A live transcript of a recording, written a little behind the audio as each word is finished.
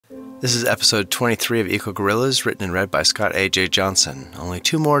This is episode 23 of EcoGuerrillas, written and read by Scott A.J. Johnson. Only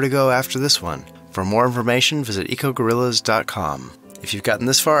 2 more to go after this one. For more information, visit EcoGuerrillas.com. If you've gotten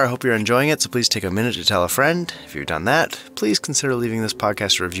this far, I hope you're enjoying it, so please take a minute to tell a friend. If you've done that, please consider leaving this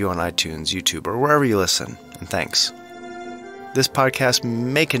podcast a review on iTunes, YouTube, or wherever you listen. And thanks. This podcast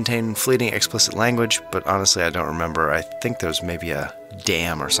may contain fleeting explicit language, but honestly I don't remember. I think there's maybe a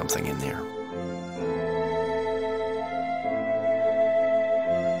damn or something in there.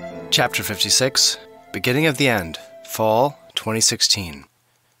 Chapter 56, Beginning of the End, Fall 2016.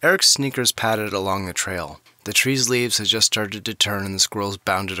 Eric's sneakers padded along the trail. The tree's leaves had just started to turn and the squirrels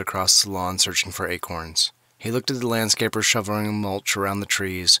bounded across the lawn searching for acorns. He looked at the landscapers shoveling mulch around the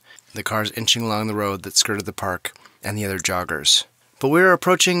trees, the cars inching along the road that skirted the park, and the other joggers. But we are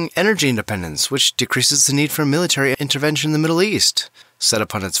approaching energy independence, which decreases the need for military intervention in the Middle East, said a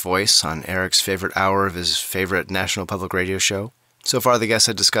pundit's voice on Eric's favorite hour of his favorite national public radio show. So far, the guests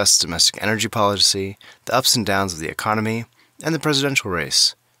had discussed domestic energy policy, the ups and downs of the economy, and the presidential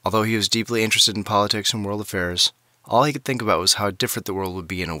race. Although he was deeply interested in politics and world affairs, all he could think about was how different the world would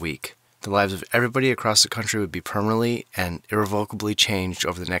be in a week. The lives of everybody across the country would be permanently and irrevocably changed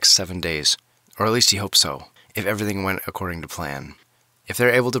over the next 7 days. Or at least he hoped so, if everything went according to plan. If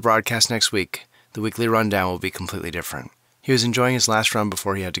they're able to broadcast next week, the weekly rundown will be completely different. He was enjoying his last run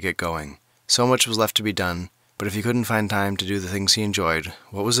before he had to get going. So much was left to be done, but if he couldn't find time to do the things he enjoyed,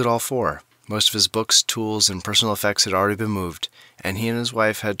 what was it all for? Most of his books, tools, and personal effects had already been moved, and he and his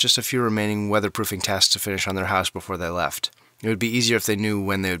wife had just a few remaining weatherproofing tasks to finish on their house before they left. It would be easier if they knew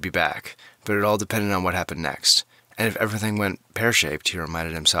when they would be back, but it all depended on what happened next. And if everything went pear-shaped, he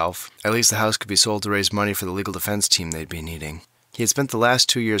reminded himself, at least the house could be sold to raise money for the legal defense team they'd be needing. He had spent the last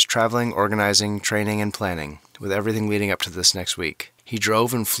 2 years traveling, organizing, training, and planning, with everything leading up to this next week. He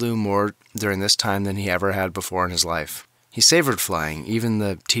drove and flew more during this time than he ever had before in his life. He savored flying, even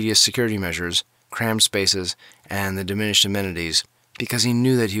the tedious security measures, crammed spaces, and the diminished amenities, because he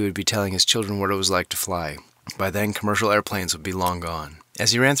knew that he would be telling his children what it was like to fly. By then, commercial airplanes would be long gone.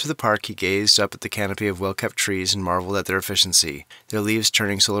 As he ran through the park, he gazed up at the canopy of well-kept trees and marveled at their efficiency, their leaves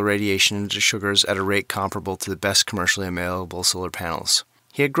turning solar radiation into sugars at a rate comparable to the best commercially available solar panels.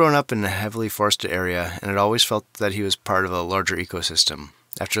 He had grown up in a heavily forested area and had always felt that he was part of a larger ecosystem.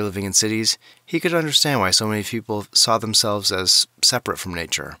 After living in cities, he could understand why so many people saw themselves as separate from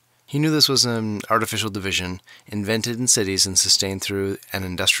nature. He knew this was an artificial division, invented in cities and sustained through an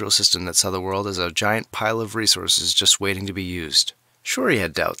industrial system that saw the world as a giant pile of resources just waiting to be used. Sure, he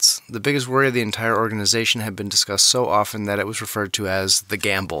had doubts. The biggest worry of the entire organization had been discussed so often that it was referred to as the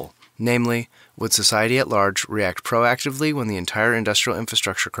gamble. Namely, would society at large react proactively when the entire industrial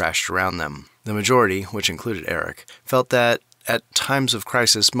infrastructure crashed around them? The majority, which included Eric, felt that at times of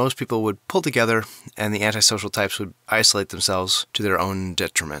crisis, most people would pull together and the antisocial types would isolate themselves to their own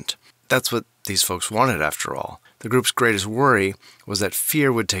detriment. That's what these folks wanted, after all. The group's greatest worry was that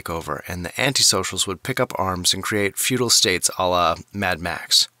fear would take over and the antisocials would pick up arms and create feudal states a la Mad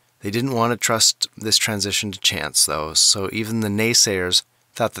Max. They didn't want to trust this transition to chance, though, so even the naysayers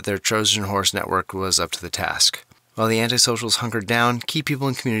thought that their Trojan horse network was up to the task. While the antisocials hunkered down, key people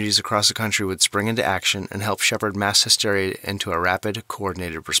in communities across the country would spring into action and help shepherd mass hysteria into a rapid,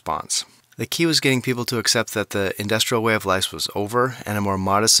 coordinated response. The key was getting people to accept that the industrial way of life was over and a more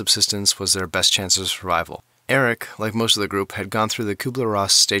modest subsistence was their best chance of survival. Eric, like most of the group, had gone through the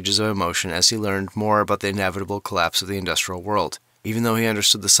Kubler-Ross stages of emotion as he learned more about the inevitable collapse of the industrial world. Even though he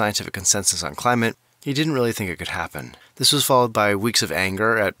understood the scientific consensus on climate, he didn't really think it could happen. This was followed by weeks of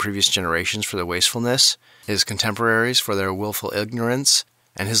anger at previous generations for their wastefulness, his contemporaries for their willful ignorance,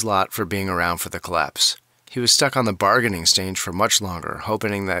 and his lot for being around for the collapse. He was stuck on the bargaining stage for much longer,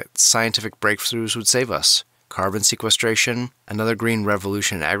 hoping that scientific breakthroughs would save us. Carbon sequestration, another green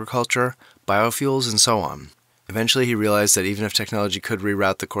revolution in agriculture, biofuels, and so on. Eventually he realized that even if technology could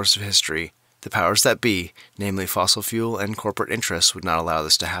reroute the course of history, the powers that be, namely fossil fuel and corporate interests, would not allow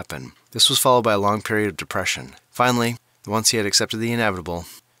this to happen. This was followed by a long period of depression. Finally, once he had accepted the inevitable,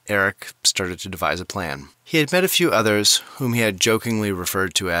 Eric started to devise a plan. He had met a few others whom he had jokingly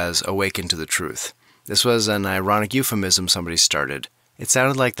referred to as awakened to the truth. This was an ironic euphemism somebody started. It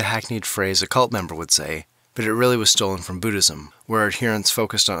sounded like the hackneyed phrase a cult member would say, but it really was stolen from Buddhism, where adherents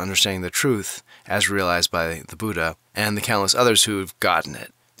focused on understanding the truth, as realized by the Buddha, and the countless others who've gotten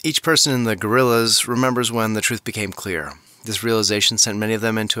it. Each person in the guerrillas remembers when the truth became clear. This realization sent many of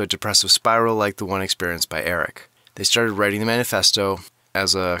them into a depressive spiral like the one experienced by Eric. They started writing the manifesto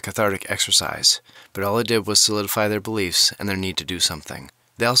as a cathartic exercise, but all it did was solidify their beliefs and their need to do something.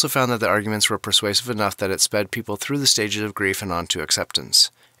 They also found that the arguments were persuasive enough that it sped people through the stages of grief and on to acceptance.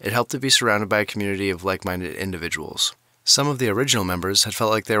 It helped to be surrounded by a community of like-minded individuals. Some of the original members had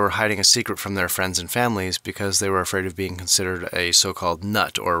felt like they were hiding a secret from their friends and families because they were afraid of being considered a so-called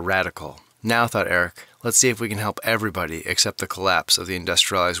nut or radical. Now, thought Eric, let's see if we can help everybody accept the collapse of the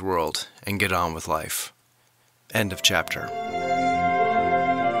industrialized world and get on with life. End of chapter.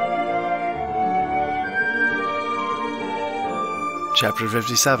 Chapter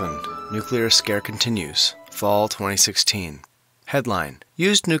 57. Nuclear Scare Continues. Fall 2016. Headline: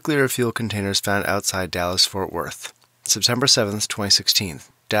 Used nuclear fuel containers found outside Dallas-Fort Worth. September 7th, 2016.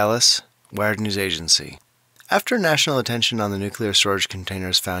 Dallas, Wired News Agency. After national attention on the nuclear storage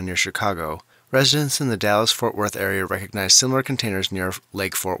containers found near Chicago, residents in the Dallas-Fort Worth area recognized similar containers near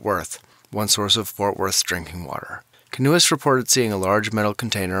Lake Fort Worth, one source of Fort Worth's drinking water. Canoeists reported seeing a large metal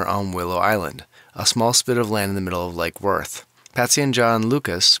container on Willow Island, a small spit of land in the middle of Lake Worth. Patsy and John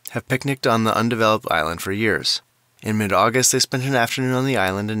Lucas have picnicked on the undeveloped island for years. In mid-August, they spent an afternoon on the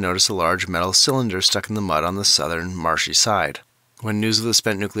island and noticed a large metal cylinder stuck in the mud on the southern, marshy side. When news of the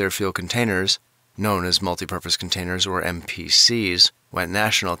spent nuclear fuel containers, known as multipurpose containers or MPCs, went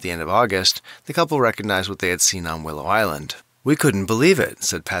national at the end of August, the couple recognized what they had seen on Willow Island. "We couldn't believe it,"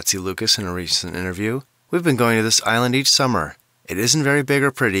 said Patsy Lucas in a recent interview. "We've been going to this island each summer. It isn't very big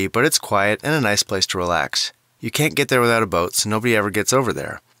or pretty, but it's quiet and a nice place to relax. You can't get there without a boat, so nobody ever gets over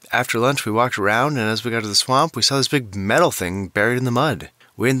there. After lunch, we walked around, and as we got to the swamp, we saw this big metal thing buried in the mud.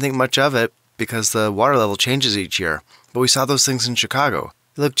 We didn't think much of it because the water level changes each year, but we saw those things in Chicago.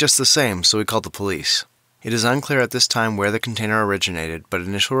 They looked just the same, so we called the police." It is unclear at this time where the container originated, but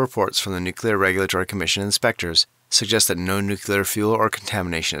initial reports from the Nuclear Regulatory Commission inspectors suggest that no nuclear fuel or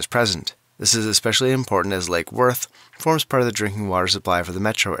contamination is present. This is especially important as Lake Worth forms part of the drinking water supply for the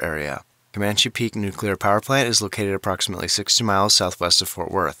metro area. Comanche Peak Nuclear Power Plant is located approximately 60 miles southwest of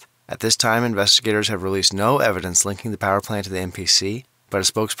Fort Worth. At this time, investigators have released no evidence linking the power plant to the MPC, but a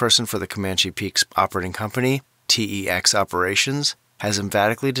spokesperson for the Comanche Peak's operating company, TEX Operations, has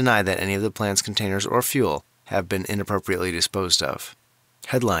emphatically denied that any of the plant's containers or fuel have been inappropriately disposed of.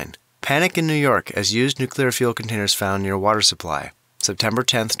 Headline: Panic in New York as used nuclear fuel containers found near water supply. September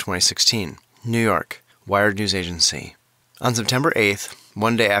 10th, 2016. New York, Wired News Agency. On September 8th,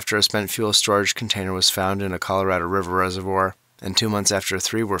 one day after a spent fuel storage container was found in a Colorado River reservoir, and 2 months after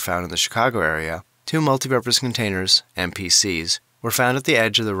 3 were found in the Chicago area, 2 multipurpose containers, MPCs, were found at the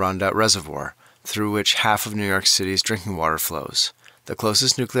edge of the Rondout Reservoir, through which half of New York City's drinking water flows. The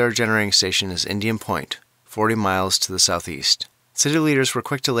closest nuclear generating station is Indian Point, 40 miles to the southeast. City leaders were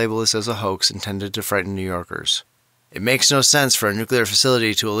quick to label this as a hoax intended to frighten New Yorkers. "It makes no sense for a nuclear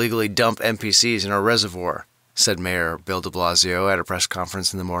facility to illegally dump MPCs in our reservoir," said Mayor Bill de Blasio at a press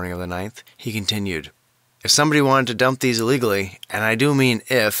conference in the morning of the 9th. He continued, "If somebody wanted to dump these illegally, and I do mean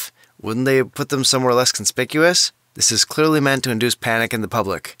if, wouldn't they put them somewhere less conspicuous? This is clearly meant to induce panic in the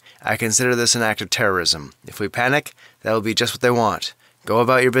public. I consider this an act of terrorism. If we panic, that will be just what they want. Go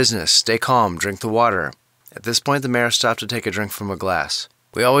about your business, stay calm, drink the water." At this point, the mayor stopped to take a drink from a glass.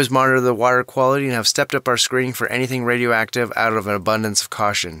 "We always monitor the water quality and have stepped up our screening for anything radioactive out of an abundance of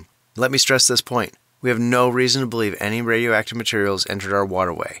caution. Let me stress this point. We have no reason to believe any radioactive materials entered our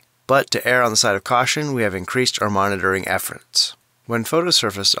waterway. But to err on the side of caution, we have increased our monitoring efforts." When photos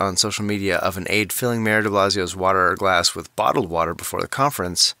surfaced on social media of an aide filling Mayor de Blasio's water glass with bottled water before the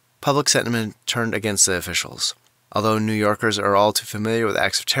conference, public sentiment turned against the officials. Although New Yorkers are all too familiar with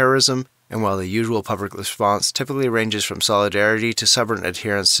acts of terrorism, and while the usual public response typically ranges from solidarity to stubborn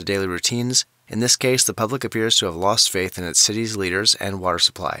adherence to daily routines, in this case the public appears to have lost faith in its city's leaders and water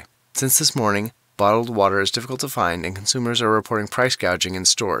supply. Since this morning, bottled water is difficult to find, and consumers are reporting price gouging in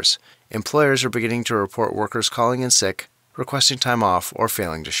stores. Employers are beginning to report workers calling in sick, requesting time off, or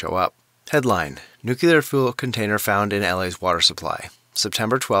failing to show up. Headline: Nuclear fuel container found in LA's water supply.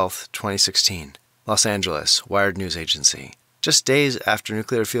 September 12th, 2016. Los Angeles, Wired News Agency. Just days after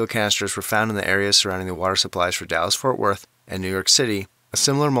nuclear fuel canisters were found in the areas surrounding the water supplies for Dallas-Fort Worth and New York City, a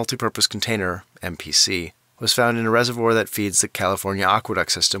similar multipurpose container, MPC, was found in a reservoir that feeds the California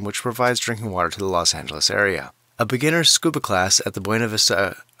aqueduct system, which provides drinking water to the Los Angeles area. A beginner scuba class at the Buena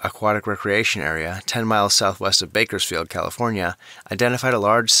Vista Aquatic Recreation Area, 10 miles southwest of Bakersfield, California, identified a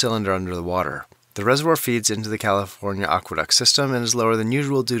large cylinder under the water. The reservoir feeds into the California aqueduct system and is lower than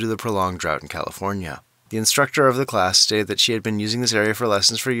usual due to the prolonged drought in California. The instructor of the class stated that she had been using this area for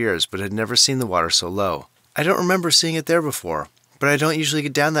lessons for years, but had never seen the water so low. "I don't remember seeing it there before, but I don't usually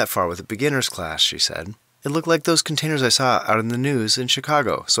get down that far with a beginner's class," she said. "It looked like those containers I saw out in the news in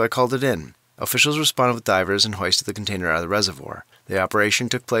Chicago, so I called it in." Officials responded with divers and hoisted the container out of the reservoir. The operation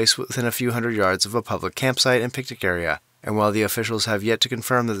took place within a few hundred yards of a public campsite and picnic area, and while the officials have yet to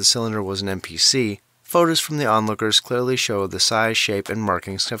confirm that the cylinder was an MPC, photos from the onlookers clearly show the size, shape, and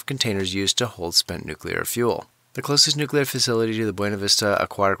markings of containers used to hold spent nuclear fuel. The closest nuclear facility to the Buena Vista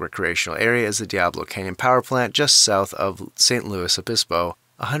Aquatic Recreational Area is the Diablo Canyon Power Plant just south of St. Louis Obispo,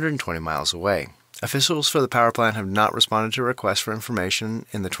 120 miles away. Officials for the power plant have not responded to requests for information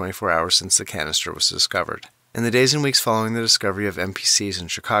in the 24 hours since the canister was discovered. In the days and weeks following the discovery of MPCs in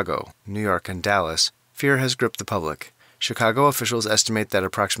Chicago, New York, and Dallas, fear has gripped the public. Chicago officials estimate that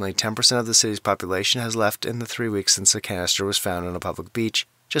approximately 10% of the city's population has left in the 3 weeks since the canister was found on a public beach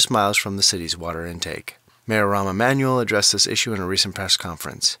just miles from the city's water intake. Mayor Rahm Emanuel addressed this issue in a recent press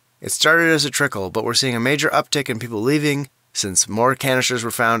conference. It started as a trickle, but we're seeing a major uptick in people leaving since more canisters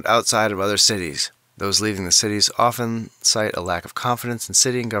were found outside of other cities. Those leaving the cities often cite a lack of confidence in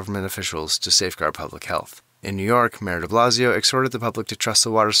city and government officials to safeguard public health. In New York, Mayor de Blasio exhorted the public to trust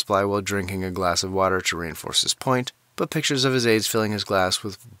the water supply while drinking a glass of water to reinforce his point, but pictures of his aides filling his glass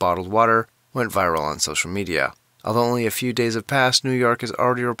with bottled water went viral on social media. Although only a few days have passed, New York is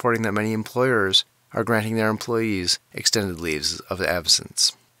already reporting that many employers are granting their employees extended leaves of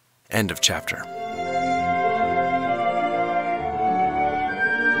absence. End of chapter.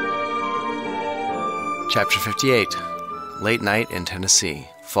 Chapter 58. Late Night in Tennessee,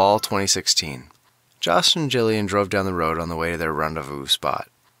 Fall 2016. Josh and Jillian drove down the road on the way to their rendezvous spot.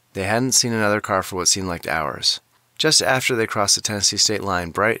 They hadn't seen another car for what seemed like hours. Just after they crossed the Tennessee state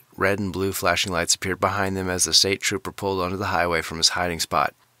line, bright red and blue flashing lights appeared behind them as the state trooper pulled onto the highway from his hiding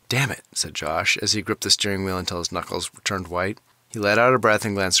spot. "Damn it," said Josh, as he gripped the steering wheel until his knuckles turned white. He let out a breath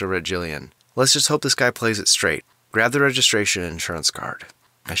and glanced over at Jillian. "Let's just hope this guy plays it straight. Grab the registration and insurance card."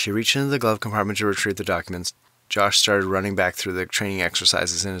 As she reached into the glove compartment to retrieve the documents, Josh started running back through the training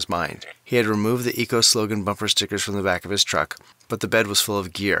exercises in his mind. He had removed the Eco slogan bumper stickers from the back of his truck, but the bed was full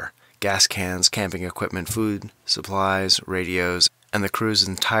of gear: gas cans, camping equipment, food, supplies, radios, and the crew's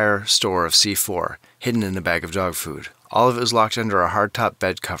entire store of C4, hidden in a bag of dog food. All of it was locked under a hardtop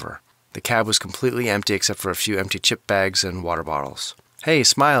bed cover. The cab was completely empty except for a few empty chip bags and water bottles. "Hey,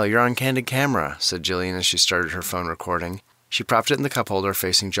 smile, you're on candid camera," said Jillian as she started her phone recording. She propped it in the cup holder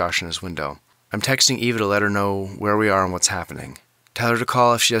facing Josh in his window. "I'm texting Eva to let her know where we are and what's happening. Tell her to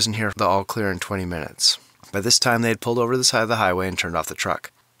call if she doesn't hear the all clear in 20 minutes. By this time, they had pulled over to the side of the highway and turned off the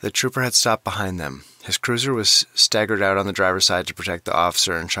truck. The trooper had stopped behind them. His cruiser was staggered out on the driver's side to protect the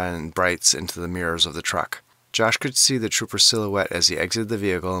officer and shine brights into the mirrors of the truck. Josh could see the trooper's silhouette as he exited the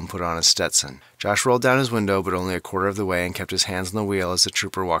vehicle and put on his Stetson. Josh rolled down his window, but only a quarter of the way, and kept his hands on the wheel as the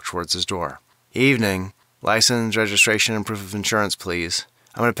trooper walked towards his door. "Evening. License, registration, and proof of insurance, please."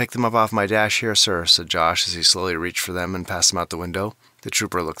 "I'm going to pick them up off my dash here, sir," said Josh as he slowly reached for them and passed them out the window. The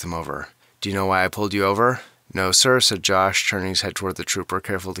trooper looked them over. "Do you know why I pulled you over?" "No, sir," said Josh, turning his head toward the trooper,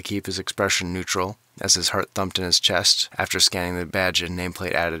 careful to keep his expression neutral, as his heart thumped in his chest. After scanning the badge and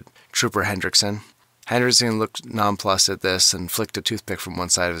nameplate added, "Trooper Hendrickson." Hendrickson looked nonplussed at this and flicked a toothpick from one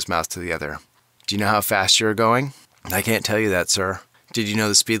side of his mouth to the other. "Do you know how fast you were going?" "I can't tell you that, sir." "Did you know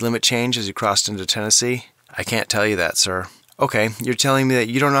the speed limit changed as you crossed into Tennessee?" "I can't tell you that, sir." "Okay, you're telling me that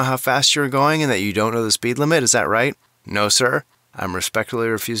you don't know how fast you were going and that you don't know the speed limit, is that right?" "No, sir. I'm respectfully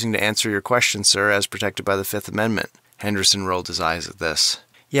refusing to answer your question, sir, as protected by the Fifth Amendment." Henderson rolled his eyes at this.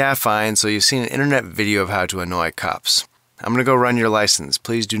 "Yeah, fine, so you've seen an internet video of how to annoy cops. I'm going to go run your license.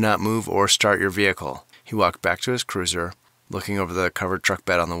 Please do not move or start your vehicle." He walked back to his cruiser, looking over the covered truck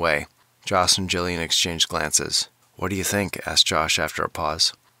bed on the way. Josh and Jillian exchanged glances. "What do you think?" asked Josh after a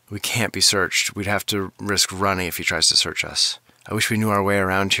pause. "We can't be searched. We'd have to risk running if he tries to search us. I wish we knew our way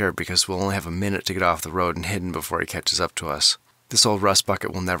around here because we'll only have a minute to get off the road and hidden before he catches up to us. This old rust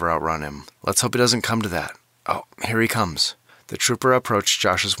bucket will never outrun him. Let's hope it doesn't come to that. Oh, here he comes." The trooper approached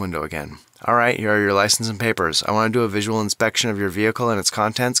Josh's window again. "All right, here are your license and papers. I want to do a visual inspection of your vehicle and its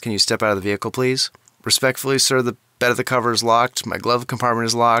contents. Can you step out of the vehicle, please?" "Respectfully, sir, the bed of the cover is locked, my glove compartment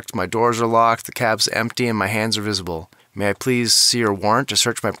is locked, my doors are locked, the cab's empty, and my hands are visible. May I please see your warrant to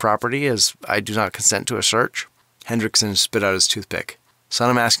search my property, as I do not consent to a search?" Hendrickson spit out his toothpick. "Son,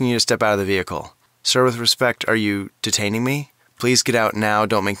 I'm asking you to step out of the vehicle." "Sir, with respect, are you detaining me?" "Please get out now.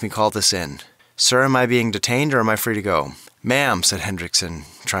 Don't make me call this in." "Sir, am I being detained or am I free to go?" "Ma'am," said Hendrickson,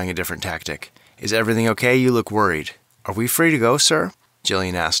 trying a different tactic. "Is everything okay? You look worried." "Are we free to go, sir?"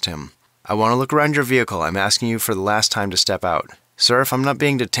 Jillian asked him. "I want to look around your vehicle. I'm asking you for the last time to step out." "Sir, if I'm not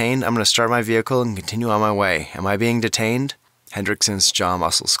being detained, I'm going to start my vehicle and continue on my way. Am I being detained?" Hendrickson's jaw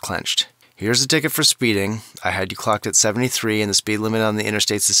muscles clenched. "Here's a ticket for speeding. I had you clocked at 73 and the speed limit on the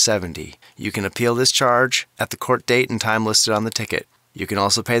interstates is 70. You can appeal this charge at the court date and time listed on the ticket. You can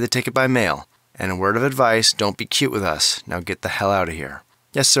also pay the ticket by mail. And a word of advice, don't be cute with us. Now get the hell out of here."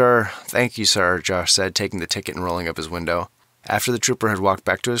 "Yes, sir. Thank you, sir," Josh said, taking the ticket and rolling up his window. After the trooper had walked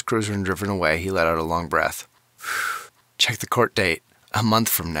back to his cruiser and driven away, he let out a long breath. "Check the court date. A month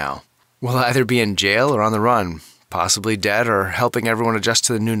from now." We'll either be in jail or on the run, possibly dead or helping everyone adjust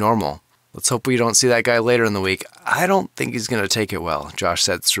to the new normal. Let's hope we don't see that guy later in the week. I don't think he's going to take it well, Josh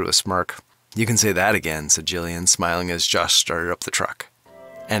said through a smirk. You can say that again, said Jillian, smiling as Josh started up the truck.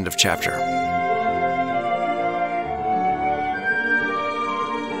 End of chapter.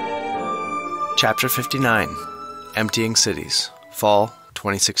 Chapter 59. Emptying Cities. Fall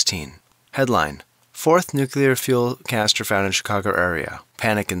 2016. Headline: Fourth nuclear fuel canister found in Chicago area.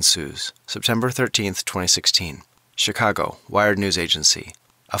 Panic ensues. September 13th, 2016. Chicago. Wired News Agency.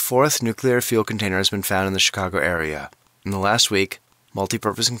 A fourth nuclear fuel container has been found in the Chicago area. In the last week,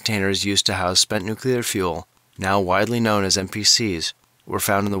 multi-purpose containers used to house spent nuclear fuel, now widely known as MPCs, were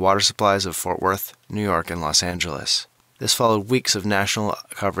found in the water supplies of Fort Worth, New York, and Los Angeles. This followed weeks of national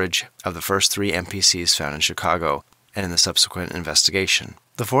coverage of the first 3 MPCs found in Chicago and in the subsequent investigation.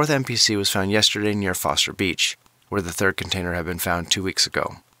 The fourth MPC was found yesterday near Foster Beach, where the third container had been found 2 weeks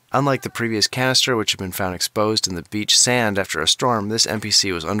ago. Unlike the previous canister, which had been found exposed in the beach sand after a storm, this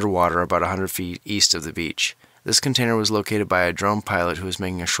MPC was underwater about 100 feet east of the beach. This container was located by a drone pilot who was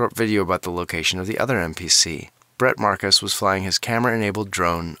making a short video about the location of the other MPC. Brett Marcus was flying his camera-enabled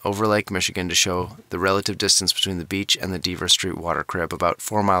drone over Lake Michigan to show the relative distance between the beach and the Deaver Street water crib about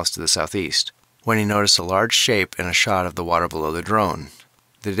 4 miles to the southeast, when he noticed a large shape in a shot of the water below the drone.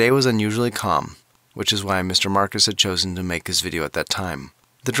 The day was unusually calm, which is why Mr. Marcus had chosen to make his video at that time.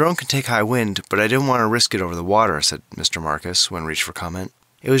 The drone could take high wind, but I didn't want to risk it over the water, said Mr. Marcus when reached for comment.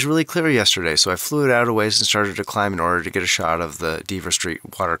 It was really clear yesterday, so I flew it out a ways and started to climb in order to get a shot of the Deaver Street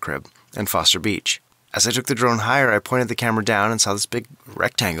water crib and Foster Beach. As I took the drone higher, I pointed the camera down and saw this big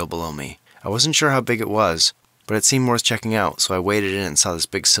rectangle below me. I wasn't sure how big it was, but it seemed worth checking out, so I waded in and saw this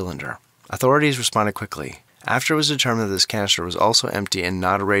big cylinder. Authorities responded quickly. After it was determined that this canister was also empty and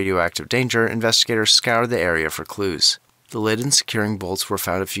not a radioactive danger, investigators scoured the area for clues. The lid and securing bolts were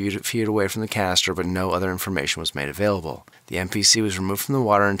found a few feet away from the canister, but no other information was made available. The MPC was removed from the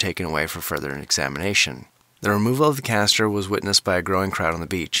water and taken away for further examination. The removal of the canister was witnessed by a growing crowd on the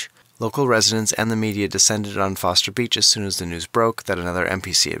beach. Local residents and the media descended on Foster Beach as soon as the news broke that another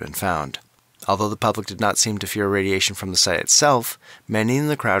MPC had been found. Although the public did not seem to fear radiation from the site itself, many in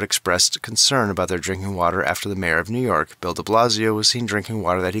the crowd expressed concern about their drinking water after the mayor of New York, Bill de Blasio, was seen drinking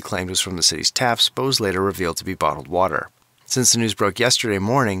water that he claimed was from the city's taps, but was later revealed to be bottled water. Since the news broke yesterday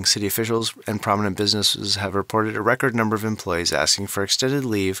morning, city officials and prominent businesses have reported a record number of employees asking for extended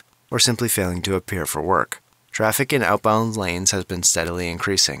leave or simply failing to appear for work. Traffic in outbound lanes has been steadily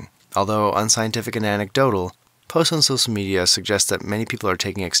increasing. Although unscientific and anecdotal, posts on social media suggest that many people are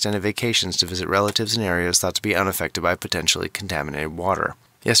taking extended vacations to visit relatives in areas thought to be unaffected by potentially contaminated water.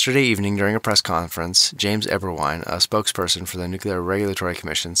 Yesterday evening, during a press conference, James Eberwein, a spokesperson for the Nuclear Regulatory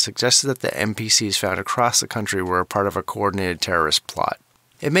Commission, suggested that the MPCs found across the country were a part of a coordinated terrorist plot.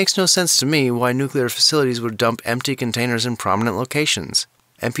 It makes no sense to me why nuclear facilities would dump empty containers in prominent locations.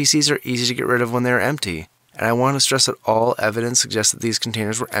 MPCs are easy to get rid of when they are empty, and I want to stress that all evidence suggests that these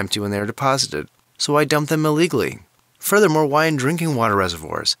containers were empty when they were deposited. So why dump them illegally? Furthermore, why in drinking water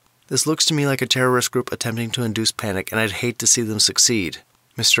reservoirs? This looks to me like a terrorist group attempting to induce panic, and I'd hate to see them succeed.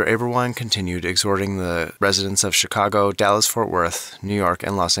 Mr. Eberwein continued, exhorting the residents of Chicago, Dallas-Fort Worth, New York,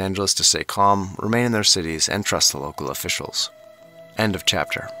 and Los Angeles to stay calm, remain in their cities, and trust the local officials. End of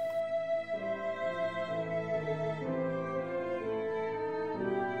chapter.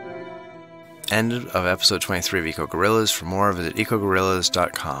 End of episode 23 of EcoGuerrillas. For more, visit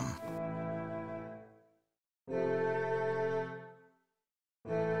EcoGuerrillas.com.